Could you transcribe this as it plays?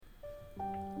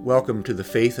Welcome to the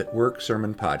Faith at Work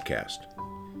Sermon Podcast.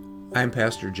 I'm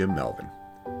Pastor Jim Melvin.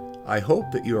 I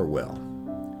hope that you are well.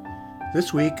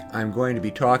 This week, I'm going to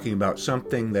be talking about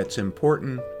something that's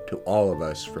important to all of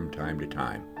us from time to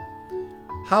time.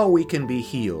 How we can be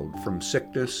healed from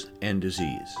sickness and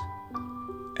disease.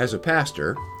 As a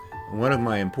pastor, one of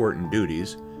my important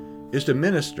duties is to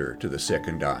minister to the sick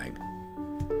and dying.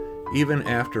 Even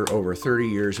after over 30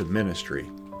 years of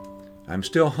ministry, I'm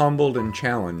still humbled and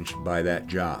challenged by that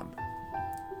job.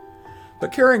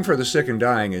 But caring for the sick and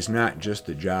dying is not just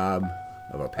the job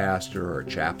of a pastor or a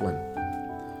chaplain.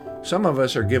 Some of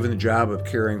us are given the job of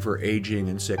caring for aging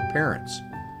and sick parents,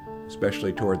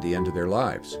 especially toward the end of their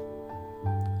lives.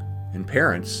 And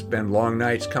parents spend long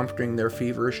nights comforting their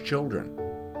feverish children.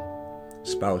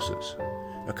 Spouses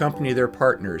accompany their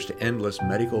partners to endless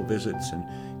medical visits and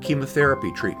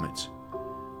chemotherapy treatments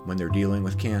when they're dealing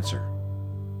with cancer.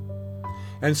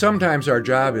 And sometimes our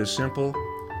job is simple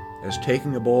as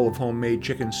taking a bowl of homemade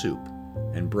chicken soup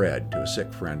and bread to a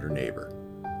sick friend or neighbor.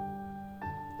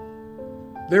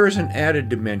 There is an added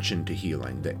dimension to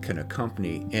healing that can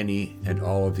accompany any and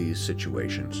all of these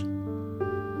situations: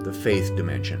 the faith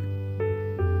dimension.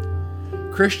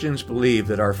 Christians believe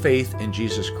that our faith in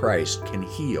Jesus Christ can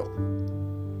heal,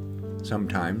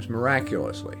 sometimes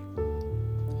miraculously.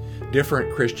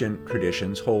 Different Christian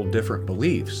traditions hold different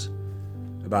beliefs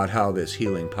about how this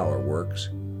healing power works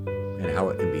and how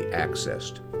it can be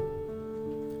accessed.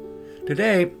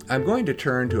 Today, I'm going to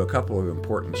turn to a couple of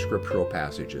important scriptural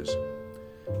passages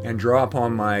and draw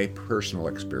upon my personal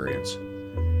experience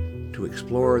to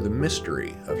explore the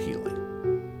mystery of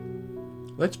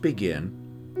healing. Let's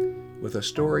begin with a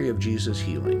story of Jesus'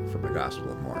 healing from the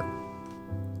Gospel of Mark.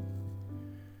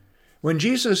 When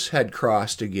Jesus had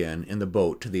crossed again in the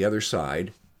boat to the other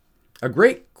side, a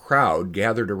great crowd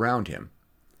gathered around him,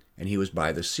 and he was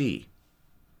by the sea.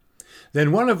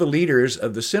 Then one of the leaders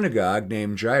of the synagogue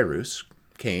named Jairus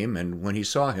came, and when he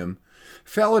saw him,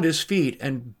 fell at his feet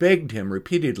and begged him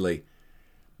repeatedly,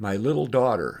 "My little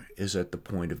daughter is at the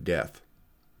point of death.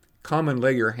 Come and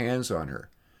lay your hands on her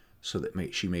so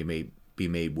that she may be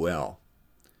made well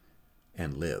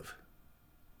and live."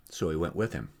 So he went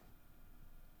with him.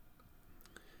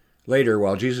 Later,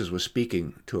 while Jesus was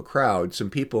speaking to a crowd, some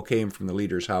people came from the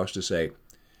leader's house to say,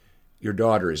 "Your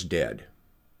daughter is dead.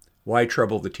 Why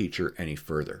trouble the teacher any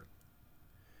further?"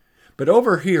 But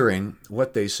overhearing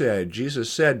what they said,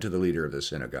 Jesus said to the leader of the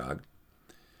synagogue,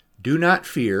 "Do not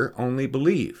fear, only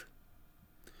believe."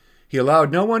 He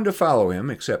allowed no one to follow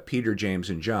him except Peter, James,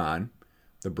 and John,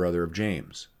 the brother of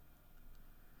James.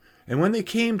 And when they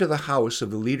came to the house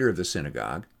of the leader of the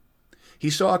synagogue,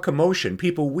 he saw a commotion,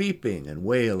 people weeping and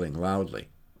wailing loudly.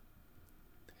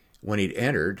 When he'd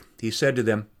entered, he said to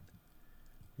them,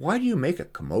 "Why do you make a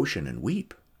commotion and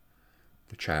weep?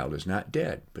 The child is not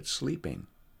dead, but sleeping."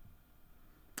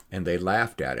 And they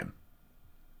laughed at him.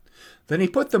 Then he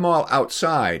put them all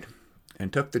outside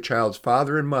and took the child's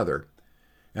father and mother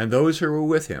and those who were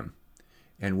with him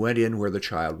and went in where the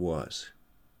child was.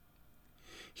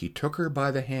 He took her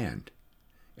by the hand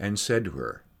and said to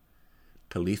her,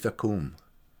 "Talitha cum,"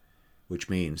 which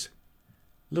means,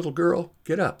 "Little girl,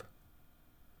 get up."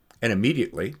 And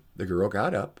immediately the girl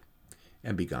got up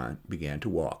and began to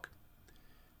walk.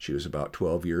 She was about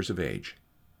 12 years of age.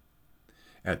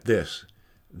 At this,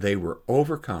 they were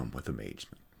overcome with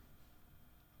amazement.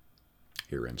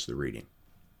 Here ends the reading.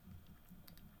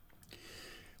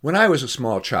 When I was a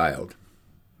small child,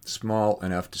 small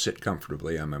enough to sit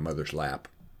comfortably on my mother's lap,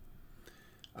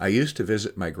 I used to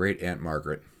visit my great Aunt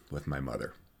Margaret with my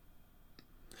mother.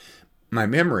 My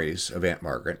memories of Aunt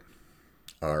Margaret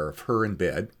are of her in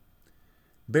bed,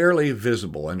 barely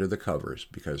visible under the covers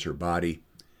because her body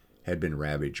had been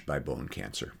ravaged by bone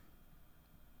cancer.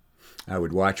 I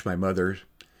would watch my mother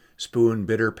spoon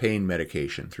bitter pain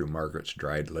medication through Margaret's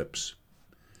dried lips,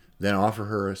 then offer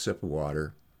her a sip of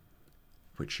water,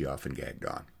 which she often gagged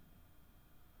on.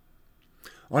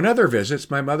 On other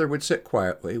visits, my mother would sit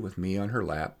quietly with me on her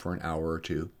lap for an hour or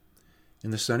two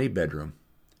in the sunny bedroom,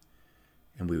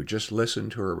 and we would just listen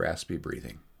to her raspy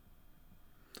breathing.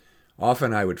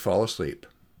 Often I would fall asleep,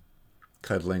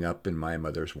 cuddling up in my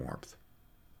mother's warmth.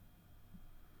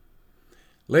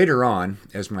 Later on,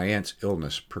 as my aunt's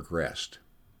illness progressed,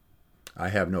 I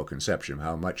have no conception of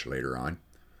how much later on,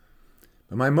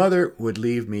 but my mother would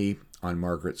leave me on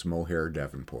Margaret's mohair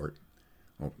Davenport,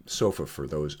 sofa for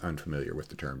those unfamiliar with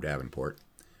the term Davenport,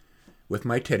 with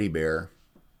my teddy bear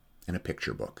and a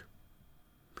picture book.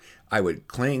 I would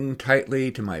cling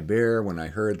tightly to my bear when I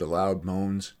heard the loud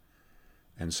moans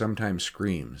and sometimes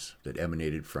screams that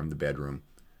emanated from the bedroom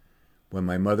when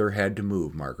my mother had to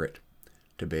move Margaret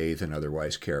to bathe and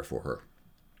otherwise care for her.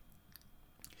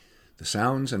 The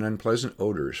sounds and unpleasant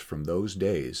odors from those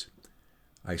days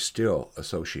I still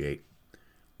associate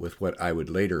with what I would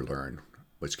later learn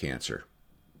was cancer.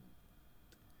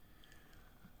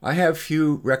 I have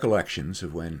few recollections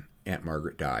of when Aunt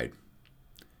Margaret died.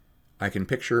 I can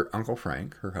picture Uncle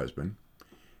Frank, her husband,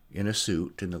 in a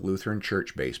suit in the Lutheran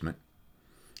church basement,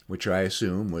 which I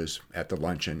assume was at the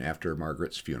luncheon after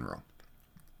Margaret's funeral.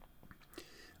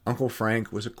 Uncle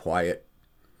Frank was a quiet,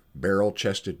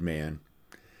 barrel-chested man,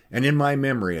 and in my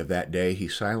memory of that day he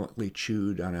silently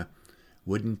chewed on a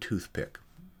wooden toothpick,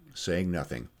 saying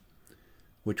nothing,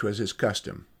 which was his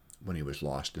custom when he was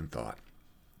lost in thought.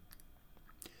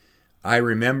 I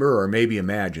remember, or maybe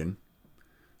imagine,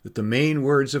 that the main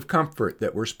words of comfort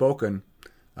that were spoken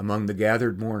among the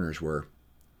gathered mourners were,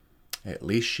 "At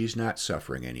least she's not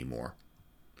suffering anymore.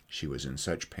 She was in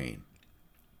such pain."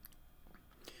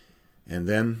 And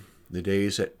then the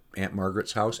days at Aunt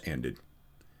Margaret's house ended.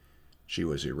 She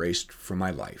was erased from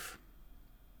my life.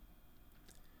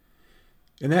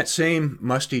 In that same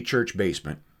musty church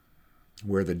basement,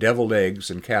 where the deviled eggs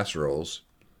and casseroles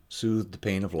soothed the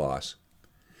pain of loss,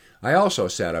 I also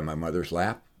sat on my mother's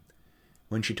lap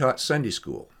when she taught Sunday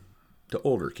school to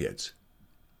older kids.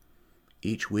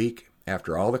 Each week,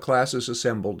 after all the classes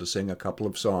assembled to sing a couple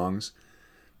of songs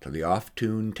to the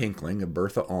off-tune tinkling of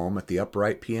Bertha Ohm at the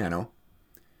upright piano,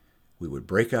 we would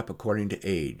break up according to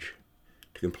age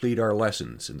to complete our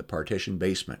lessons in the partition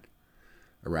basement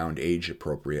around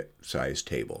age-appropriate sized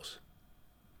tables.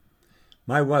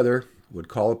 My mother would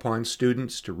call upon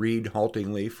students to read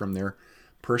haltingly from their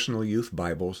personal youth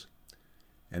Bibles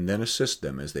and then assist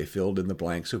them as they filled in the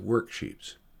blanks of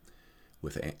worksheets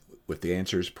with the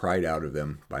answers pried out of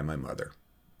them by my mother.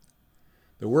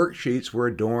 The worksheets were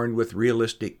adorned with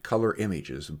realistic color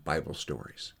images of Bible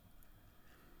stories.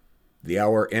 The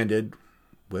hour ended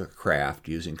with a craft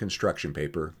using construction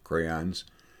paper, crayons,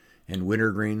 and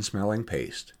wintergreen-smelling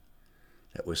paste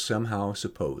that was somehow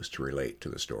supposed to relate to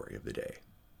the story of the day.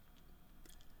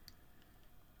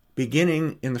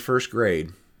 Beginning in the first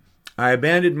grade, I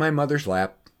abandoned my mother's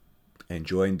lap and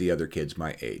joined the other kids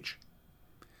my age.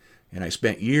 And I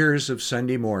spent years of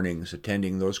Sunday mornings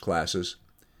attending those classes,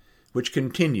 which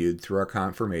continued through our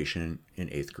confirmation in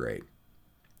 8th grade.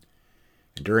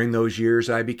 And during those years,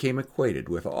 I became acquainted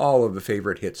with all of the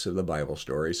favorite hits of the Bible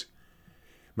stories.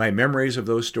 My memories of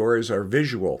those stories are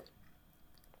visual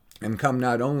and come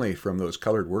not only from those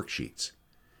colored worksheets,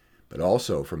 but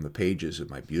also from the pages of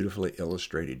my beautifully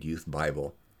illustrated youth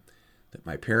Bible that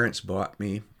my parents bought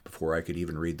me before I could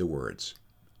even read the words.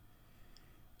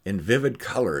 In vivid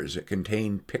colors, it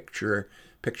contained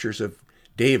pictures of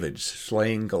David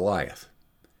slaying Goliath,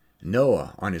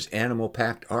 Noah on his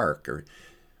animal-packed ark or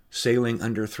sailing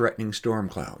under threatening storm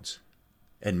clouds,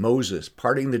 and Moses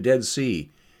parting the Dead Sea,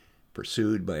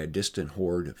 pursued by a distant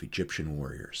horde of Egyptian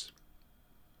warriors.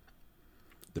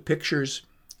 The pictures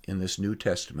in this New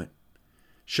Testament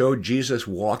showed Jesus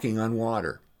walking on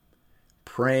water,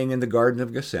 praying in the Garden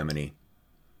of Gethsemane,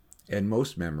 and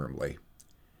most memorably,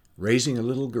 raising a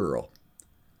little girl,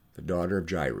 the daughter of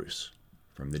Jairus,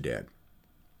 from the dead.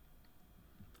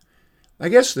 I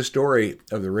guess the story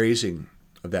of the raising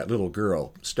of that little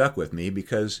girl stuck with me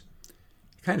because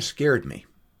it kind of scared me.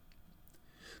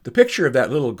 The picture of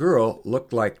that little girl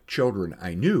looked like children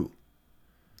I knew.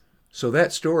 So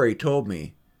that story told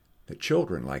me that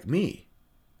children like me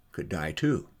could die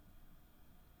too.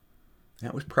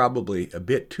 That was probably a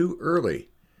bit too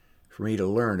early for me to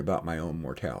learn about my own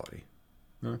mortality.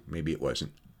 Maybe it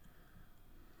wasn't.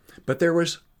 But there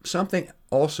was something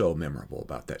also memorable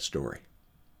about that story.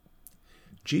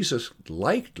 Jesus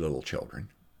liked little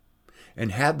children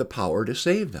and had the power to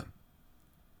save them.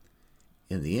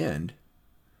 In the end,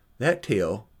 that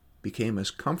tale became as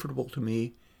comfortable to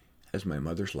me as my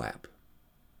mother's lap.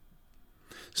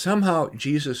 Somehow,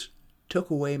 Jesus took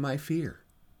away my fear,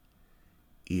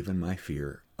 even my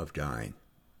fear of dying.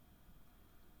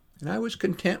 And I was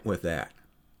content with that.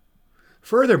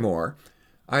 Furthermore,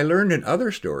 I learned in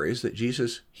other stories that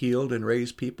Jesus healed and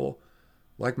raised people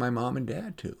like my mom and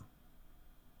dad too.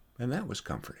 And that was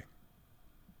comforting.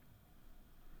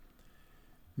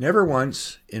 Never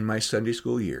once in my Sunday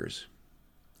school years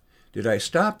did I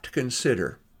stop to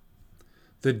consider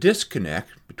the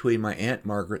disconnect between my Aunt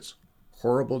Margaret's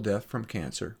horrible death from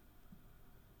cancer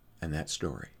and that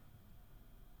story.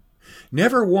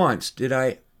 Never once did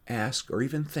I ask or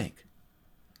even think,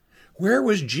 where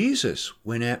was Jesus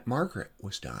when Aunt Margaret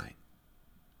was dying?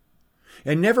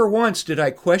 And never once did I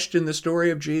question the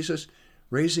story of Jesus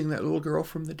raising that little girl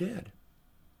from the dead.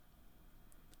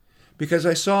 Because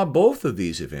I saw both of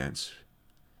these events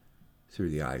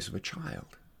through the eyes of a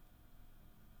child.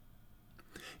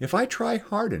 If I try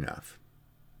hard enough,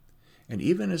 and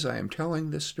even as I am telling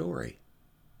this story,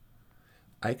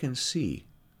 I can see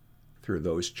through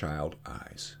those child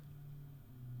eyes.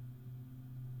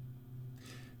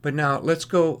 But now let's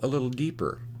go a little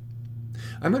deeper.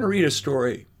 I'm going to read a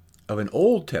story of an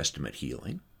Old Testament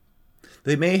healing.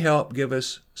 They may help give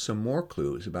us some more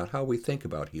clues about how we think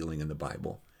about healing in the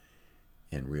Bible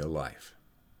in real life.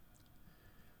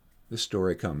 This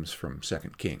story comes from 2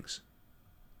 Kings.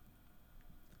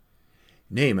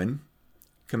 Naaman,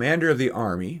 commander of the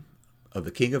army of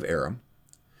the king of Aram,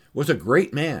 was a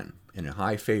great man and in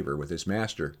high favor with his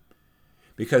master,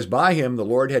 because by him the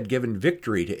Lord had given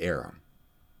victory to Aram.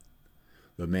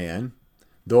 The man,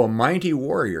 though a mighty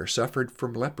warrior, suffered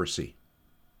from leprosy.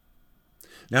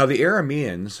 Now the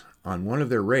Arameans, on one of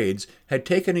their raids, had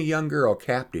taken a young girl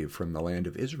captive from the land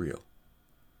of Israel,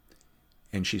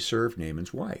 and she served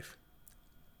Naaman's wife.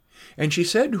 And she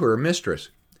said to her mistress,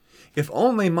 "If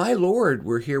only my Lord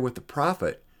were here with the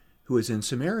prophet who is in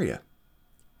Samaria,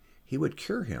 he would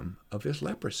cure him of his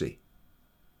leprosy."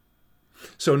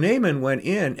 So Naaman went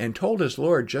in and told his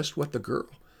Lord just what the girl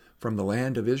from the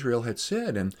land of Israel had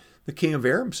said, and the king of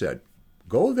Aram said,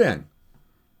 "Go then,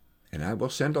 and I will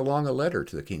send along a letter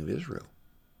to the king of Israel."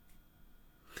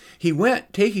 He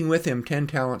went, taking with him 10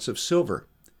 talents of silver,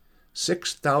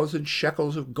 6,000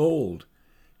 shekels of gold,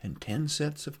 and 10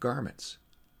 sets of garments.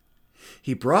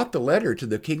 He brought the letter to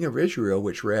the king of Israel,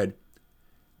 which read,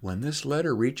 "When this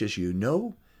letter reaches you,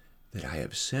 know that I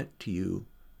have sent to you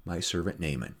my servant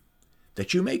Naaman,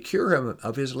 that you may cure him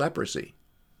of his leprosy."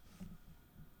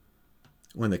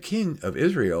 When the king of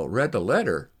Israel read the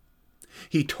letter,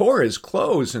 he tore his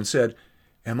clothes and said,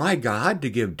 "Am I God to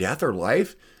give death or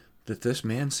life, that this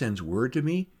man sends word to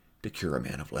me to cure a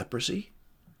man of leprosy?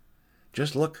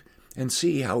 Just look and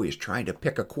see how he's trying to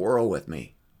pick a quarrel with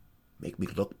me, make me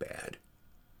look bad."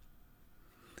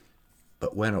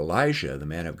 But when Elijah, the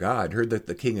man of God, heard that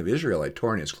the king of Israel had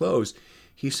torn his clothes,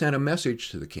 he sent a message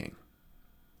to the king.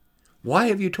 "Why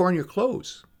have you torn your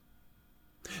clothes?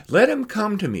 Let him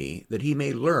come to me, that he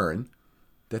may learn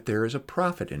that there is a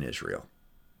prophet in Israel."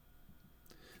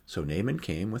 So Naaman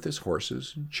came with his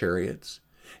horses and chariots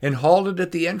and halted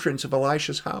at the entrance of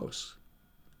Elisha's house.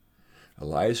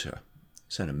 Elisha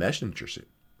sent a messenger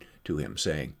to him,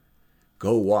 saying,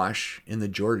 "Go wash in the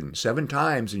Jordan 7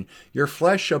 times, and your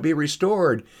flesh shall be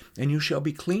restored, and you shall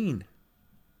be clean."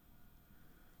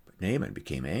 But Naaman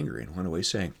became angry and went away,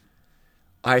 saying,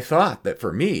 "I thought that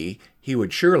for me he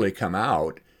would surely come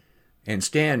out and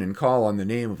stand and call on the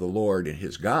name of the Lord and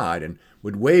his God, and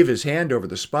would wave his hand over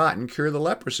the spot and cure the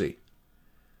leprosy.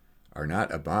 Are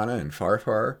not Abana and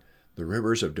Pharpar, the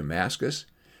rivers of Damascus,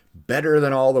 better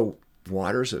than all the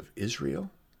waters of Israel?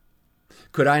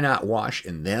 Could I not wash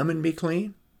in them and be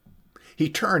clean?" He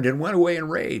turned and went away in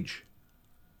rage.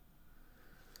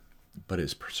 But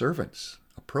his servants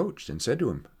approached and said to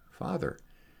him, "Father,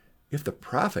 if the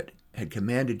prophet had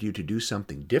commanded you to do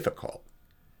something difficult,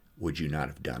 would you not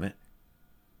have done it?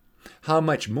 How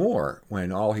much more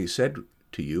when all he said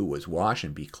to you was, 'Wash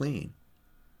and be clean'?"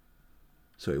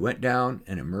 So he went down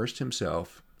and immersed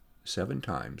himself 7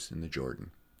 times in the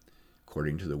Jordan,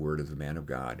 according to the word of the man of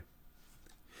God.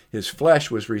 His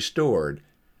flesh was restored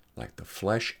like the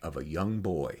flesh of a young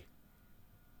boy,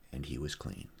 and he was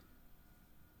clean.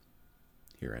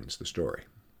 Here ends the story.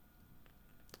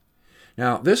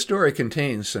 Now, this story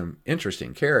contains some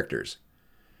interesting characters.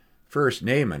 First,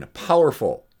 Naaman, a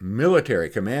powerful military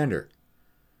commander.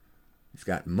 He's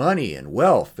got money and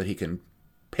wealth that he can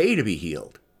pay to be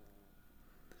healed.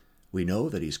 We know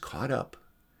that he's caught up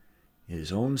in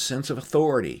his own sense of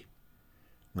authority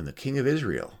when the king of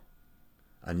Israel,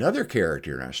 another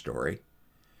character in our story,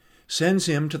 sends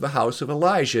him to the house of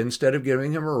Elijah instead of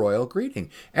giving him a royal greeting,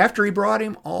 after he brought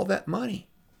him all that money.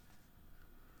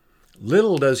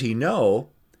 Little does he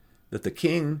know that the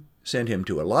king sent him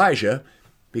to Elijah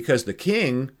because the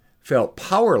king felt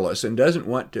powerless and doesn't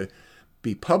want to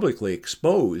be publicly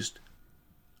exposed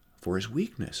for his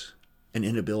weakness and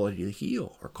inability to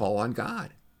heal or call on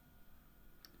God.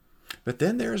 But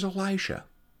then there's Elisha,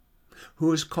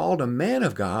 who is called a man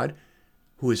of God,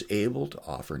 who is able to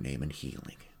offer Naaman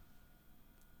healing.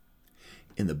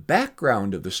 In the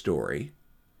background of the story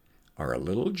are a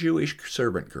little Jewish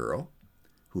servant girl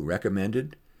who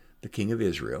recommended the king of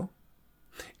Israel,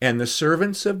 and the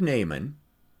servants of Naaman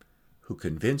who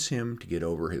convince him to get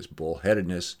over his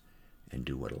bullheadedness and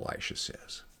do what Elisha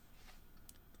says.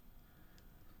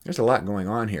 There's a lot going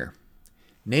on here.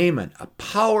 Naaman, a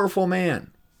powerful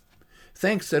man,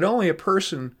 thinks that only a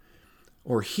person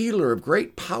or healer of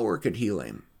great power could heal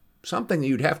him, something that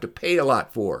you'd have to pay a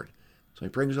lot for. So he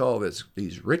brings all of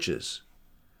these riches.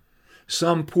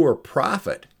 some poor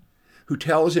prophet who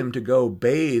tells him to go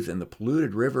bathe in the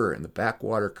polluted river in the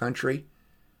backwater country,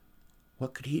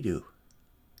 what could he do?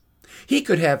 He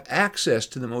could have access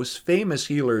to the most famous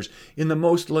healers in the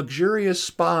most luxurious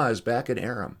spas back in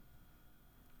Aram.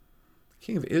 The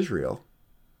king of Israel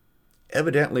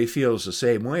evidently feels the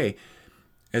same way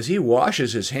as he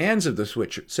washes his hands of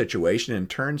the situation and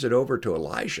turns it over to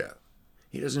Elisha.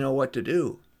 He doesn't know what to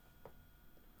do.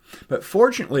 But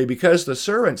fortunately, because the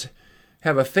servants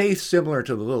have a faith similar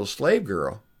to the little slave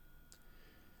girl,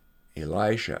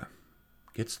 Elisha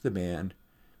gets the man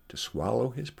to swallow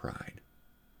his pride,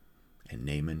 and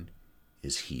Naaman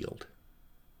is healed.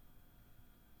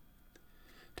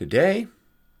 Today,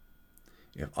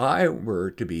 if I were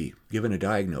to be given a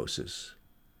diagnosis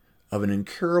of an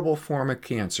incurable form of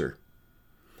cancer,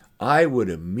 I would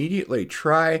immediately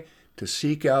try to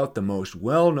seek out the most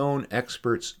well-known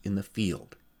experts in the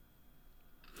field.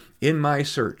 In my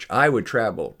search, I would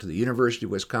travel to the University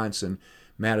of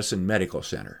Wisconsin-Madison Medical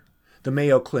Center, the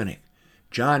Mayo Clinic,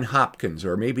 Johns Hopkins,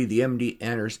 or maybe the MD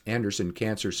Anderson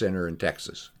Cancer Center in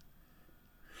Texas.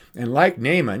 And like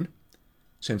Naaman,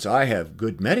 since I have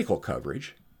good medical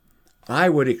coverage, I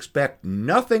would expect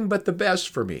nothing but the best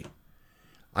for me.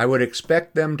 I would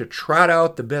expect them to trot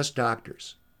out the best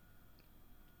doctors.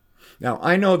 Now,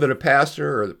 I know that a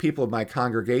pastor or the people of my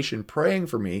congregation praying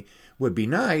for me would be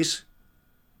nice,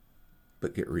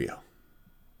 but get real.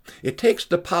 It takes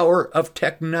the power of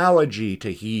technology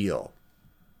to heal.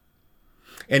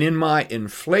 And in my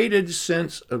inflated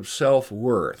sense of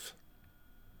self-worth,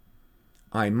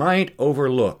 I might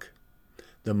overlook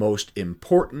the most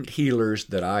important healers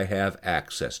that I have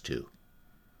access to.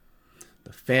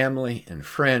 The family and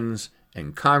friends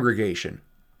and congregation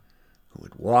who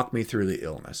would walk me through the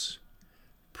illness,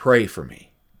 pray for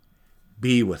me,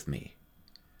 be with me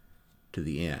to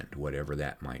the end, whatever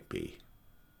that might be.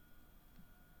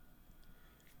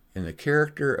 In the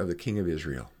character of the King of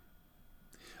Israel,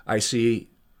 I see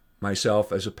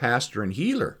myself as a pastor and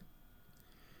healer,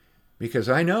 because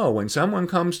I know when someone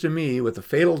comes to me with a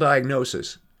fatal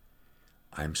diagnosis,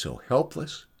 I'm so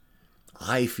helpless,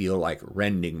 I feel like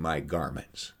rending my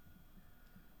garments.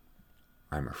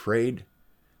 I'm afraid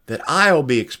that I'll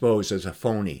be exposed as a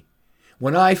phony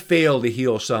when I fail to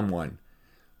heal someone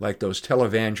like those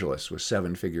televangelists with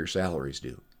 7-figure salaries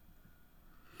do.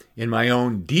 In my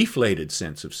own deflated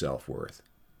sense of self-worth,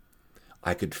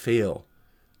 I could fail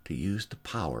to use the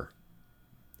power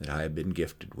that I have been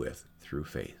gifted with through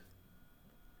faith.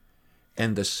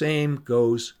 And the same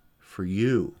goes for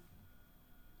you.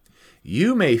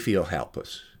 You may feel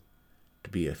helpless to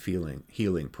be a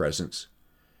healing presence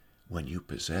when you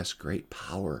possess great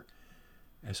power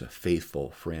as a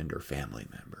faithful friend or family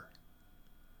member.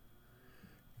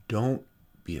 Don't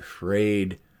be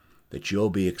afraid that you'll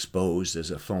be exposed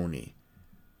as a phony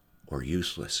or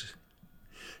useless.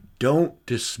 Don't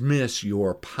dismiss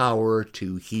your power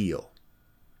to heal.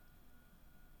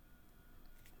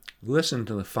 Listen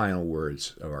to the final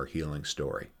words of our healing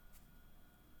story.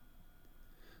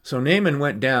 So Naaman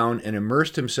went down and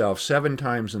immersed himself 7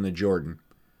 times in the Jordan,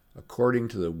 according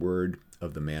to the word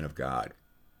of the man of God.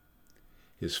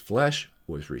 His flesh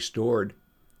was restored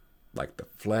like the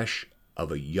flesh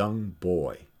of a young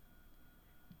boy,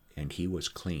 and he was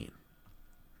clean.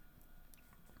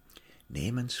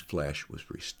 Naaman's flesh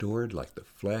was restored like the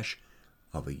flesh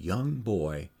of a young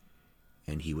boy,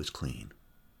 and he was clean.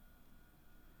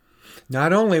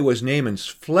 Not only was Naaman's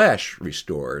flesh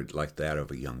restored like that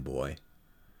of a young boy,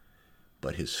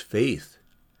 but his faith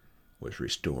was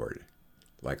restored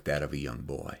like that of a young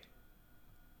boy.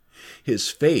 His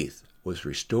faith was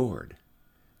restored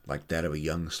like that of a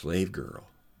young slave girl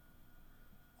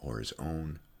or his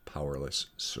own powerless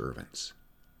servants.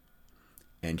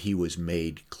 And he was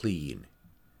made clean.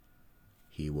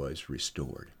 He was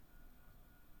restored.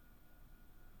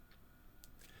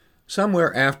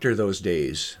 Somewhere after those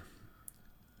days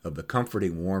of the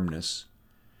comforting warmness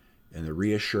and the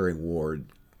reassuring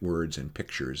words and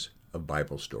pictures of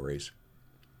Bible stories,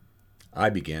 I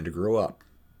began to grow up.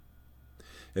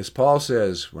 As Paul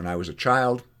says, when I was a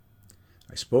child,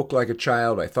 I spoke like a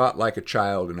child, I thought like a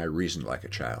child, and I reasoned like a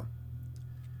child.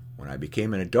 When I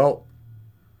became an adult,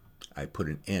 I put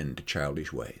an end to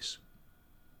childish ways.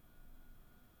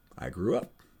 I grew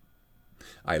up.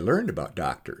 I learned about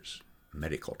doctors,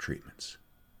 medical treatments.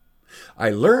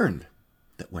 I learned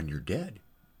that when you're dead,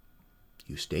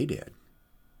 you stay dead.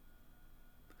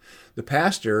 The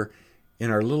pastor in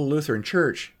our little Lutheran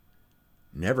church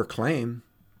never claimed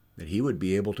that he would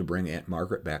be able to bring Aunt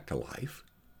Margaret back to life.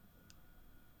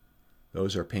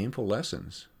 Those are painful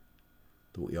lessons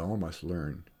that we all must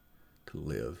learn to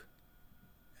live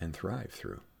and thrive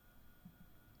through.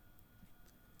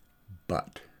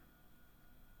 But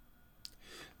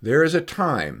there is a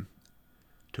time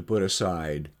to put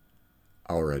aside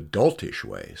our adultish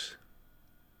ways.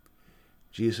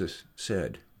 Jesus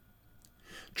said,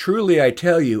 "Truly I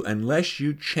tell you, unless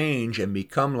you change and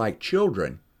become like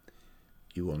children,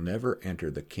 you will never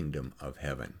enter the kingdom of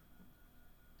heaven."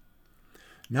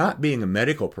 Not being a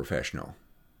medical professional,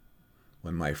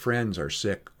 when my friends are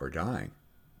sick or dying,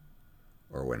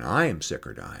 or when I am sick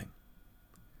or dying,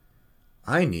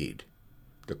 I need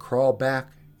to crawl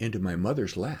back into my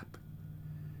mother's lap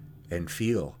and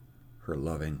feel her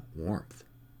loving warmth.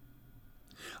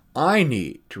 I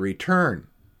need to return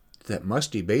to that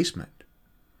musty basement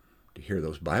to hear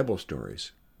those Bible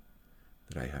stories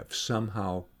that I have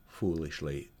somehow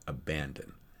foolishly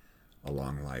abandoned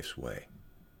along life's way.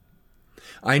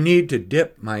 I need to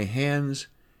dip my hands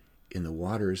in the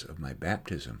waters of my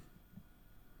baptism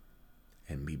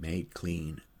and be made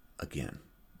clean again.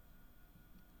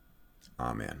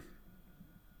 Amen.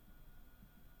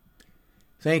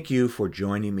 Thank you for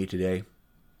joining me today.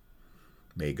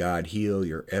 May God heal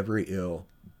your every ill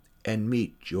and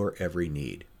meet your every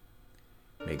need.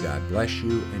 May God bless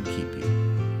you and keep you.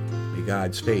 May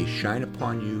God's face shine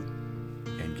upon you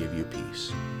and give you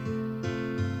peace.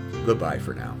 Goodbye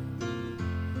for now.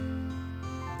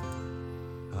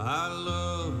 I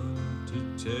love to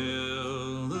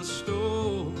tell the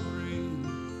story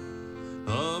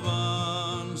of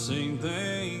unseen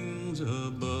things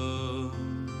above,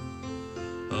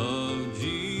 of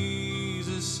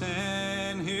Jesus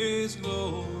and His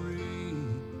glory,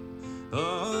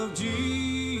 of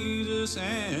Jesus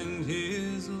and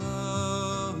His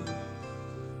love.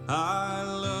 I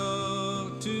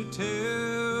love to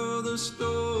tell the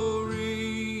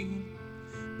story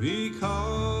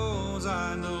because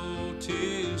I know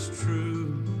 'tis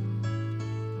true.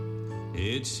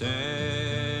 It satisfies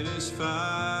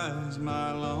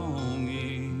my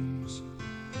longings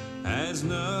as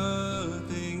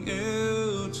nothing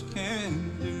else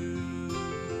can do.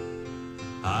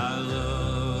 I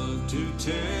love to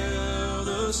tell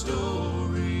the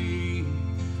story.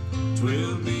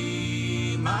 'Twill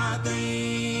be my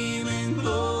theme and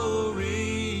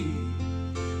glory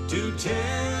to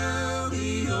tell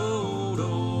the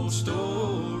old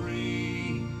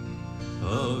story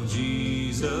of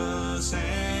Jesus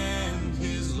and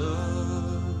His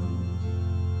love.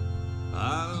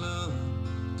 I love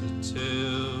to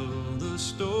tell the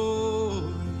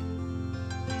story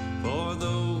for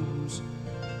those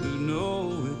who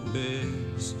know it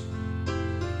best,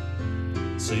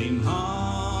 seem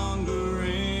hungering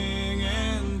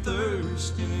and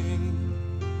thirsting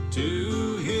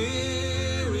to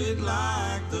hear it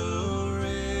like the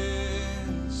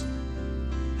rest.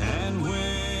 And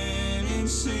when it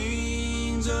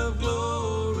sings of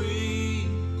glory,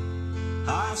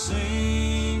 I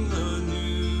sing the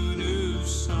new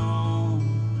song.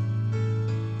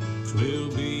 'Twill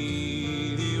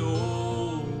be the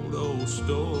old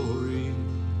story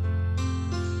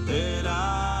that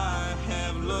I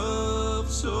have loved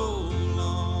so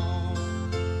long.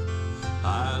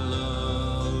 I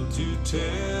love to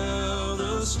tell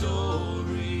the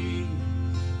story.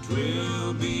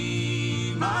 'Twill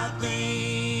be my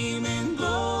theme and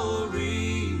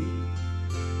glory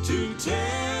to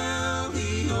tell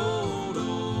the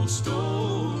old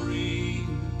story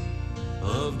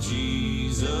of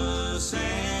Jesus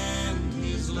and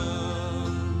His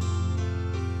love.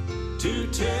 To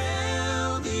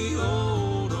tell the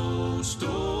old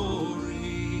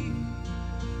story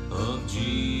of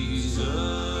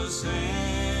Jesus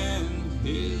and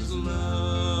His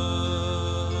love.